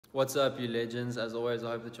What's up, you legends? As always, I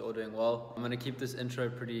hope that you're all doing well. I'm going to keep this intro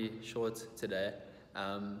pretty short today.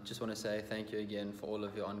 Just want to say thank you again for all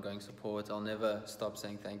of your ongoing support. I'll never stop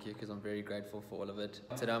saying thank you because I'm very grateful for all of it.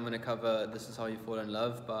 Today I'm going to cover This Is How You Fall in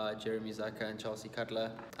Love by Gerry, Zucker and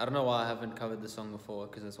Cutler. I don't know why I haven't covered this song before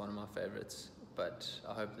because it's one of my favorites, but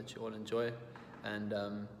I hope that you all enjoy. And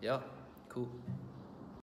yeah, cool.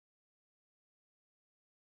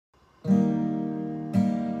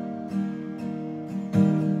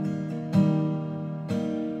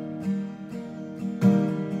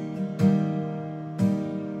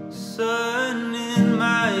 Sun in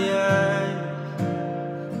my eyes,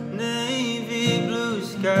 navy blue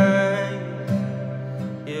skies.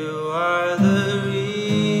 You are the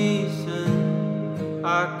reason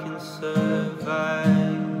I can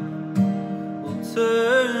survive. We'll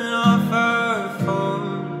turn off our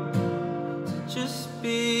phone to just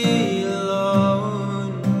be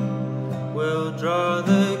alone. We'll draw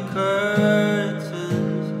the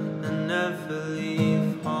curtains and never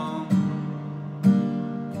leave home.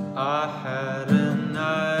 I had a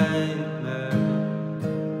nightmare,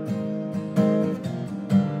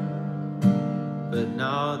 but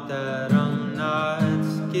now that I'm not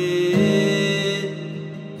scared,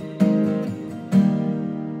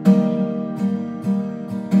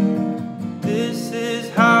 this is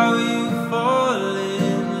how you fall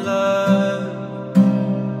in love.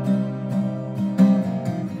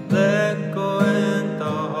 Let go and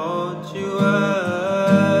I'll hold you up.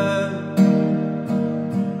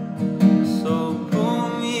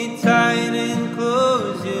 Tight and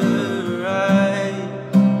close your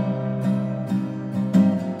eyes.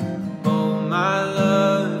 Hold my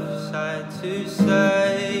love side to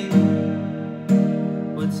side.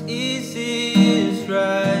 What's easy is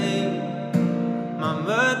right. My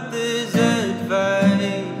mother's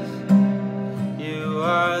advice. You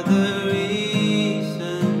are the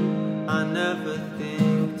reason I never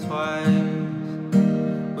think twice.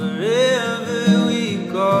 Wherever we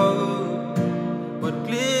go, what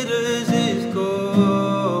glitters is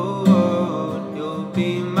gold. You'll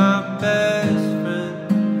be my best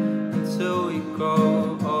friend until we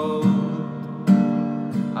grow old.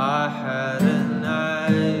 I had a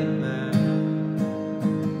nightmare,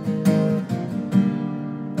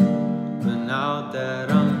 but now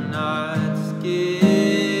that I'm not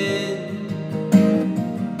scared,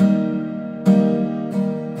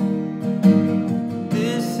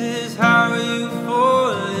 this is how you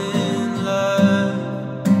fall in love.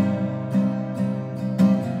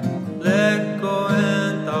 Let go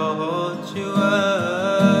and I'll hold you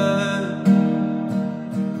up.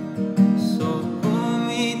 So pull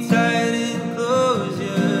me tight and close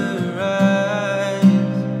your eyes,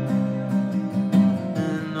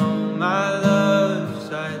 and hold my love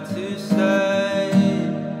side to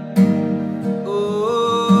side. Oh,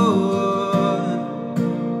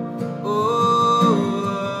 oh,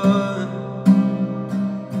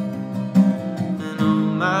 and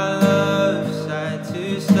hold my love side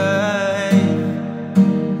to side.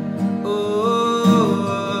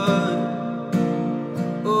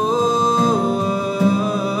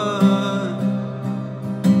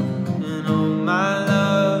 And hold my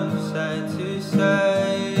love side to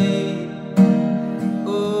side.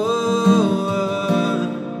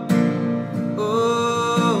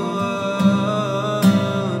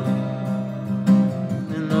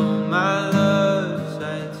 And hold my love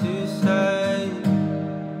side to side.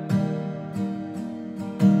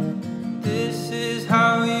 This is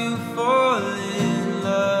how you fall in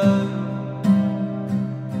love.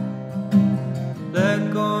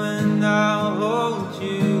 Let go and I'll hold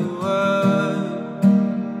you up.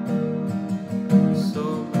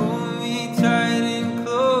 So pull me tight and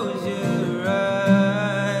close your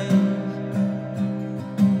eyes,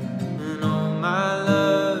 and hold my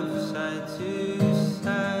love side to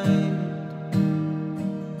side.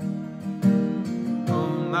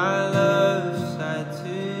 Hold my love side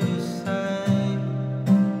to side,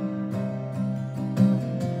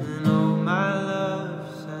 and hold my love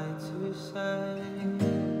side to side.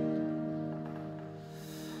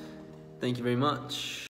 Thank you very much.